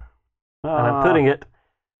 attack. And I'm putting it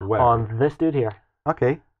on this dude here.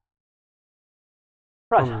 Okay.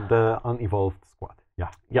 Right. On the unevolved squad. Yeah.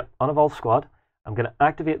 Yep, unevolved squad. I'm going to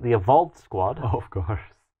activate the evolved squad. Oh, of course.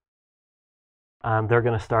 And they're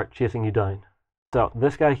going to start chasing you down. So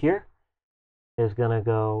this guy here is going to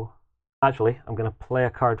go... Actually, I'm going to play a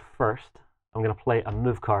card first. I'm going to play a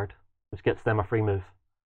move card, which gets them a free move.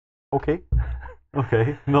 Okay.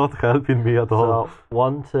 Okay, not helping me at all. So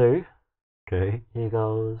 1, 2. Okay. He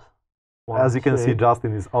goes... 1, As you can 2. see,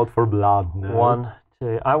 Justin is out for blood now. 1,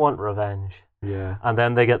 2. I want revenge. Yeah. And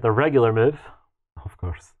then they get the regular move. Of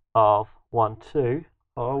course. Of 1, 2.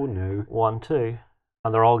 Oh no. 1, 2.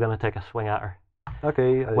 And they're all going to take a swing at her.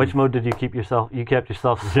 Okay. Which mode did you keep yourself? You kept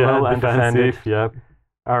yourself slow and defensive. Yeah.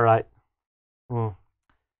 All right.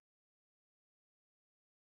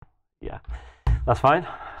 Yeah. That's fine.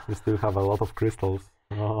 We still have a lot of crystals.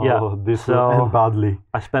 Oh, yeah. This will end badly.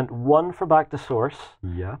 I spent 1 for back to source.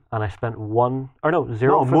 Yeah. And I spent 1... Or no,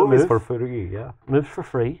 0 for move the move. is for free, yeah. Moves for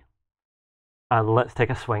free. And let's take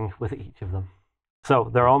a swing with each of them. So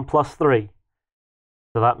they're on +3.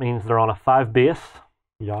 So that means they're on a 5 base.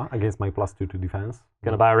 Yeah, against my +2 to defense.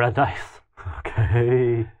 Gonna buy a red dice.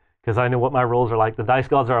 Okay. Because I know what my rolls are like. The dice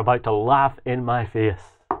gods are about to laugh in my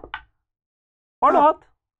face. Or not.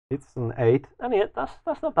 It's an 8. An 8.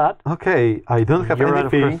 That's not bad. Okay, I don't have You're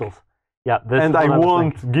anything. Out of crystals. Yeah, this and is I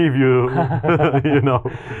won't give you,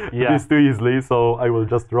 this too easily. So I will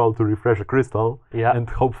just roll to refresh a crystal and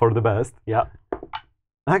hope for the best. Yeah.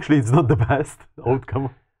 Actually, it's not the best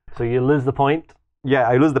outcome. So you lose the point. Yeah,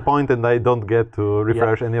 I lose the point and I don't get to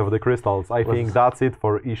refresh any of the crystals. I think that's it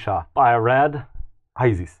for Isha. Buy a red.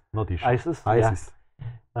 Isis, not Isha. Isis? Isis.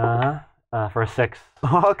 Yeah. For a 6.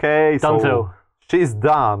 Okay, so she's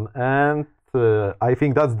done. And I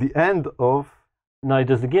think that's the end of... Now,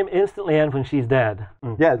 does the game instantly end when she's dead?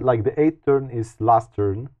 Yeah, like the 8th turn is last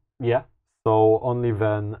turn. Yeah. So only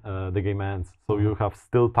then the game ends. So you have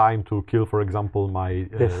still time to kill, for example, my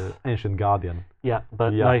Ancient Guardian. Yeah,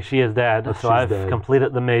 but now she is dead. So I've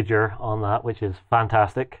completed the major on that, which is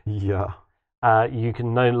fantastic. Yeah. You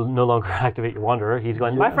can no longer activate your Wanderer. He's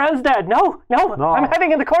going, my friend's dead. No, I'm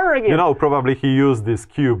hiding in the corner again. You know, probably he used this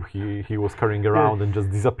cube he was carrying around and just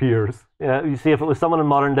disappears. Yeah, you see, if it was someone in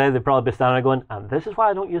modern day, they'd probably be standing there going, and this is why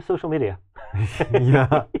I don't use social media.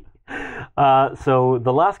 Yeah. So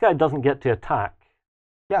the last guy doesn't get to attack.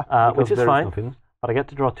 Yeah, which is fine. But I get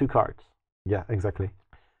to draw 2 cards. Yeah, exactly.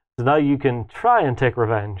 So now you can try and take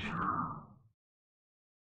revenge.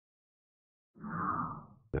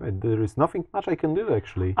 There is nothing much I can do,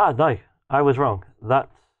 actually. No, I was wrong. That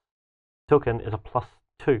token is a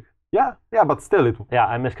 +2. Yeah, but still it... Yeah,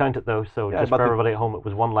 I miscounted those, so just for everybody at home, it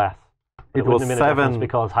was 1 less. It was 7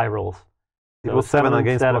 because high rolls. It was 7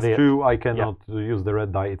 against +2. I cannot use the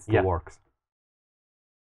red die. It still works.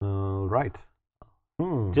 Right.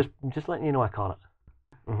 Just letting you know I caught it.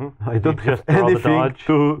 I don't have anything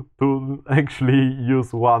to actually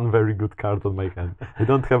use 1 very good card on my hand. I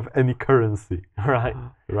don't have any currency. Right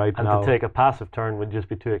now. And to take a passive turn would just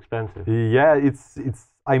be too expensive. Yeah, it's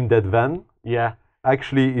I'm dead then. Yeah.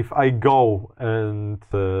 Actually, if I go and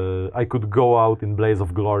I could go out in Blaze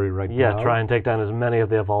of Glory now. Yeah, try and take down as many of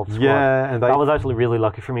the evolved squad. Yeah, and that was actually really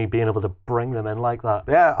lucky for me being able to bring them in like that.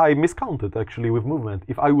 Yeah, I miscounted actually with movement.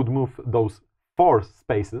 If I would move those 4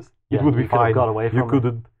 spaces, it would be fine. Got away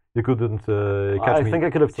from You couldn't catch me. I think I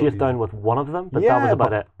could have chased down with one of them, but that was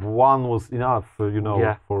about it. One was enough, for you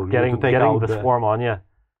to take getting out the swarm on you.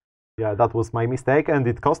 Yeah, that was my mistake, and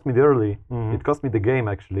it cost me dearly. It cost me the game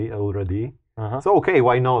actually already. So okay,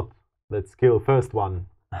 why not? Let's kill first one.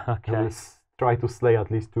 Okay. Let's try to slay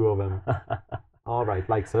at least 2 of them. All right,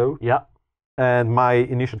 like so. Yeah. And my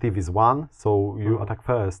initiative is 1, so you attack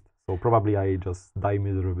first. So probably I just die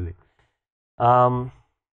miserably.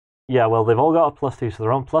 Yeah, well, they've all got a +2, so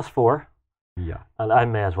they're on +4. Yeah. And I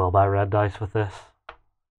may as well buy red dice with this.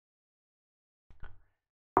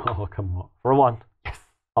 Oh, come on. For a 1. Yes.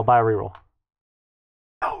 I'll buy a reroll.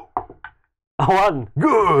 No. A 1.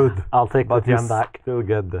 Good. I'll take the gem back. Still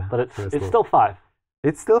get the. But it's still 5.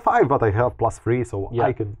 It's still 5, but I have +3, so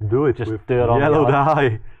I can do it. Just with do it on yellow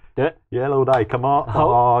die. Do it. Yellow die. Come on.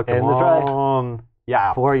 Oh, come on.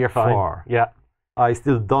 Yeah. 4. You're fine. 4. Yeah. I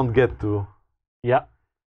still don't get to. Yeah.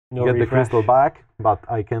 No get refresh. the crystal back, but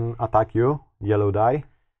I can attack you. Yellow die.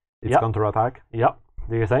 It's counter attack. Yep.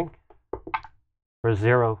 Do your thing. For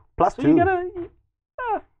 0. +2. So you get a.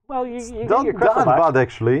 Well, you get your crystal that back. bad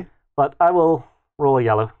actually. But I will roll a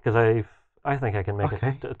yellow because I think I can make it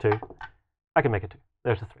a 2. I can make it 2.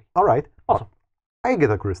 There's a 3. All right. Awesome. I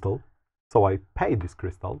get a crystal, so I pay this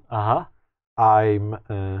crystal. I'm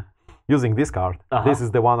using this card. This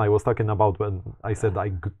is the one I was talking about when I said I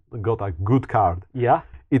got a good card. Yeah.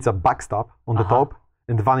 It's a backstab on the top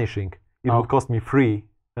and vanishing. It would cost me 3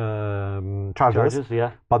 charges.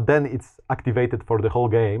 Yeah. But then it's activated for the whole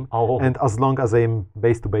game. And as long as I'm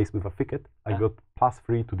base to base with a thicket, I got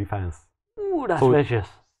 +3 to defense. Ooh, that's vicious.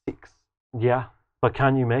 6. Yeah. But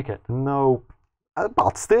can you make it? No.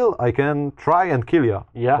 But still, I can try and kill you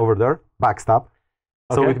over there. Backstab.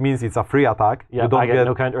 So it means it's a free attack. Yeah, you don't I get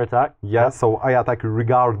no counter attack. Yeah, so I attack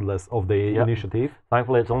regardless of the initiative.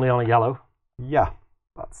 Thankfully, it's only on a yellow. Yeah,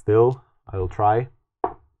 but still, I'll try.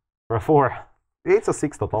 For a 4. It's a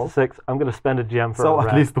 6 total. 6. I'm going to spend a gem for a So red.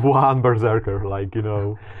 at least 1 berserker,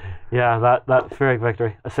 Yeah, that Pyrrhic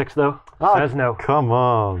victory. A 6 though? Says no. Come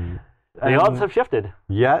on. The odds have shifted.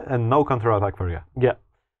 Yeah, and no counter attack for you. Yeah.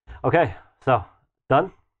 Okay, so,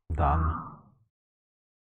 done? Done.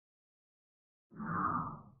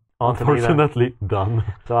 Unfortunately, done.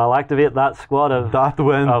 So I'll activate that squad of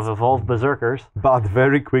evolved berserkers. But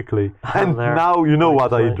very quickly. And now you know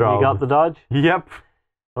what I draw. You got the dodge? Yep.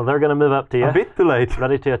 Well, they're going to move up to you. A bit too late.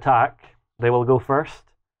 Ready to attack. They will go first.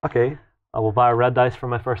 Okay. I will buy a red dice for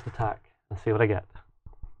my first attack and see what I get.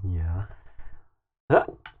 Yeah.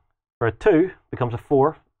 For a 2, becomes a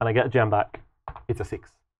 4, and I get a gem back. It's a 6.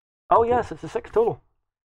 Oh, yes, it's a 6 total.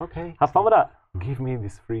 Okay. Have fun with that. Give me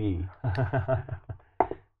this free.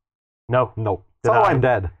 No. So I'm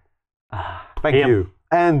dead. Thank you.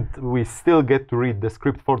 And we still get to read the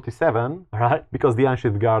script 47. Right. Because the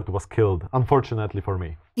Ancient Guard was killed, unfortunately for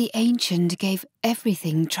me. The Ancient gave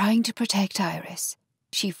everything trying to protect Iris.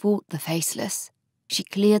 She fought the Faceless. She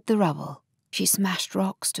cleared the rubble. She smashed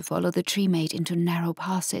rocks to follow the tree mate into narrow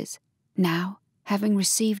passes. Now, having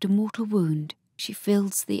received a mortal wound, she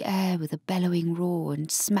fills the air with a bellowing roar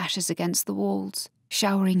and smashes against the walls,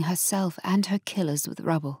 showering herself and her killers with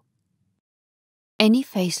rubble. Any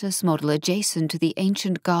Faceless model adjacent to the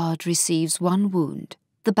Ancient Guard receives 1 wound.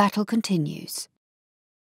 The battle continues.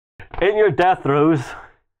 In your death throes,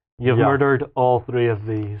 you've murdered all 3 of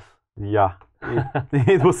these. Yeah.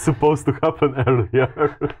 It was supposed to happen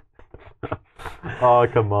earlier. Oh,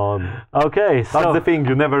 come on. Okay, so... That's the thing,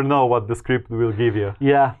 you never know what the script will give you.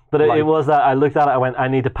 Yeah, but it was that I looked at it, I went, I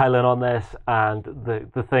need to pile in on this, and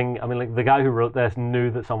the thing, I mean, like, the guy who wrote this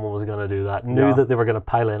knew that someone was going to do that, knew that they were going to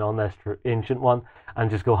pile in on this Ancient one,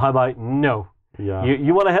 and just go, how about no? Yeah.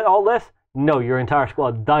 You want to hit all this? No, your entire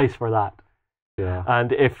squad dies for that. Yeah.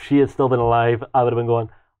 And if she had still been alive, I would have been going,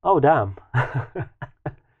 oh, damn.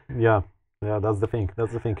 Yeah. Yeah, that's the thing.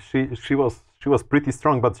 That's the thing. She was pretty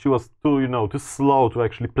strong, but she was too slow to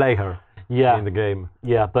actually play her in the game.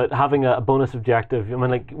 Yeah, but having a bonus objective, I mean,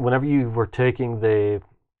 like, whenever you were taking the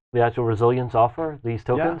actual resilience offer, these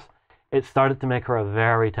tokens, it started to make her a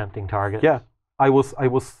very tempting target. Yeah, I was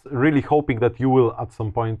really hoping that you will at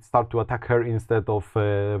some point start to attack her instead of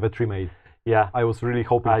the tree maid. Yeah. I was really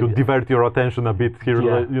hoping to divert your attention a bit here,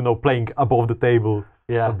 playing above the table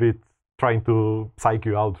a bit. Trying to psych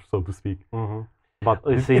you out, so to speak. But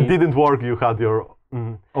it didn't work. You had your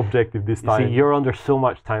objective this time. See, you're under so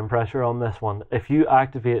much time pressure on this one. If you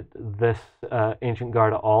activate this Ancient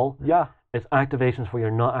Guard at all, it's activations where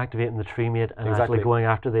you're not activating the tree mate and actually going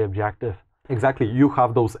after the objective. Exactly. You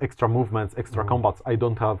have those extra movements, extra combats. I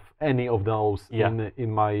don't have any of those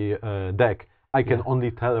in my deck. I can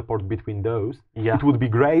only teleport between those. It would be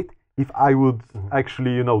great if I would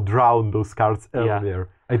actually, drown those cards earlier.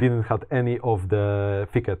 I didn't have any of the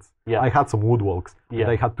thickets. Yeah. I had some woodwalks. Yeah.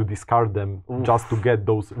 And I had to discard them just to get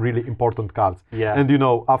those really important cards. Yeah. And you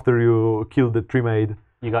know, after you kill the tree maid,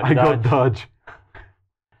 I got dodge.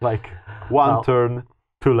 Like one turn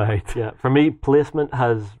too late. Yeah. For me, placement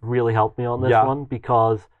has really helped me on this one,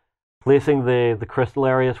 because placing the crystal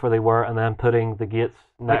areas where they were and then putting the gates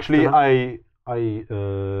next to them. I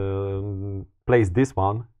placed this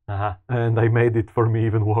one, and I made it for me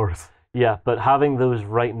even worse. Yeah, but having those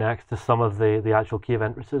right next to some of the actual cave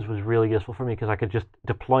entrances was really useful for me, because I could just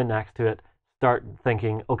deploy next to it, start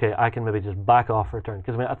thinking, okay, I can maybe just back off for a turn.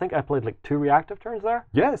 Because I think I played like 2 reactive turns there.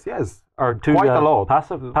 Yes. Or 2 quite a lot.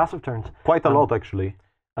 passive turns. Quite a lot, actually.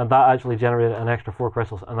 And that actually generated an extra 4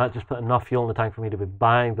 crystals, and that just put enough fuel in the tank for me to be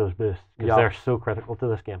buying those boosts, because they're so critical to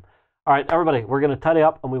this game. All right, everybody, we're going to tidy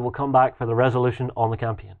up, and we will come back for the resolution on the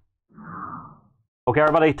campaign. Okay,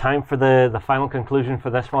 everybody, time for the final conclusion for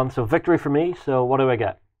this one. So victory for me, so what do I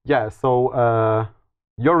get? Yeah, so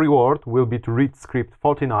your reward will be to read script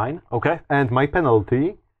 49. Okay. And my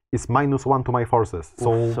penalty is -1 to my forces.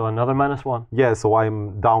 So another -1. Yeah, so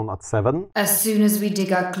I'm down at 7. As soon as we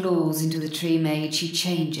dig our claws into the tree maid, she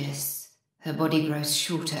changes. Her body grows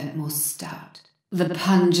shorter and more stout. The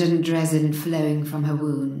pungent resin flowing from her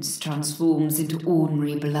wounds transforms into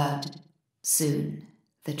ordinary blood. Soon,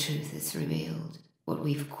 the truth is revealed. What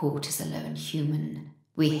we've caught is a lone human.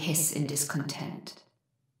 We hiss in discontent.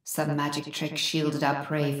 Some magic trick shielded our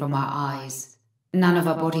prey from our eyes. None of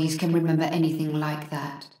our bodies can remember anything like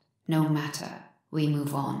that. No matter, we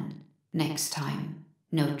move on. Next time,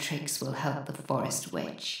 no tricks will help the forest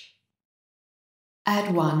witch.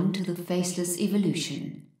 Add 1 to the Faceless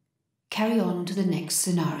evolution. Carry on to the next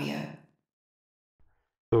scenario.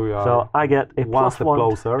 So I get a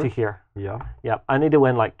 +1 to here. Yeah. I need to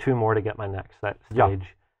win like 2 more to get my next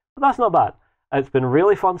stage. But that's not bad. It's been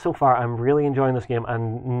really fun so far. I'm really enjoying this game,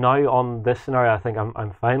 and now on this scenario, I think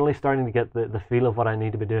I'm finally starting to get the feel of what I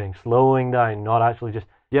need to be doing. Slowing down, not actually just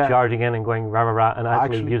charging in and going rah, and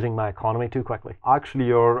actually using my economy too quickly. Actually,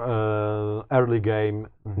 your early game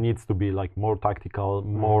needs to be like more tactical,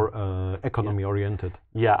 more economy oriented.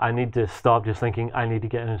 Yeah, I need to stop just thinking I need to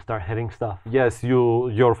get in and start hitting stuff. Yes,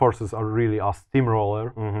 your forces are really a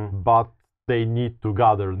steamroller, but they need to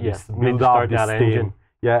gather this, build up this steam. Engine.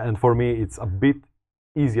 Yeah, and for me, it's a bit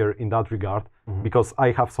easier in that regard, because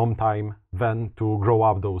I have some time then to grow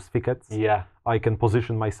up those thickets. Yeah. I can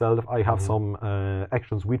position myself. I have some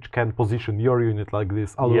actions which can position your unit like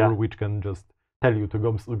this, other which can just tell you to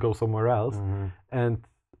go somewhere else. And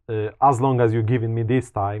as long as you're giving me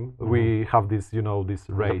this time, we have this, this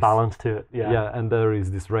race. The balance to it, Yeah, and there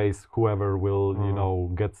is this race, whoever will,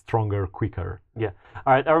 get stronger quicker. Yeah.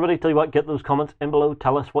 All right, everybody, tell you what, get those comments in below.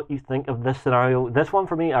 Tell us what you think of this scenario. This one,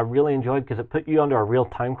 for me, I really enjoyed, because it put you under a real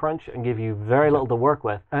time crunch and gave you very little to work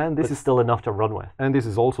with, and this is still enough to run with. And this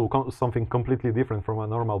is also something completely different from a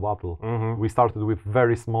normal battle. We started with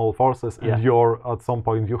very small forces, and at some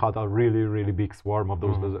point, you had a really, really big swarm of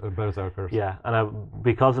those berserkers. Yeah, and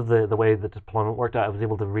because of the way the deployment worked out, I was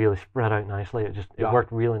able to really spread out nicely. It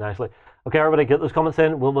worked really nicely. Okay, everybody, get those comments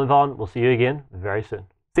in. We'll move on. We'll see you again very soon.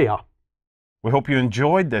 See ya. We hope you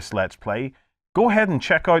enjoyed this Let's Play. Go ahead and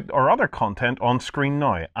check out our other content on screen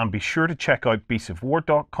now, and be sure to check out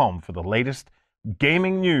beastsofwar.com for the latest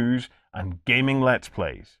gaming news and gaming Let's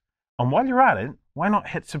Plays. And while you're at it, why not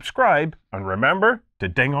hit subscribe, and remember to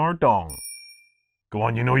ding our dong. Go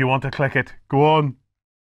on, you know you want to click it. Go on.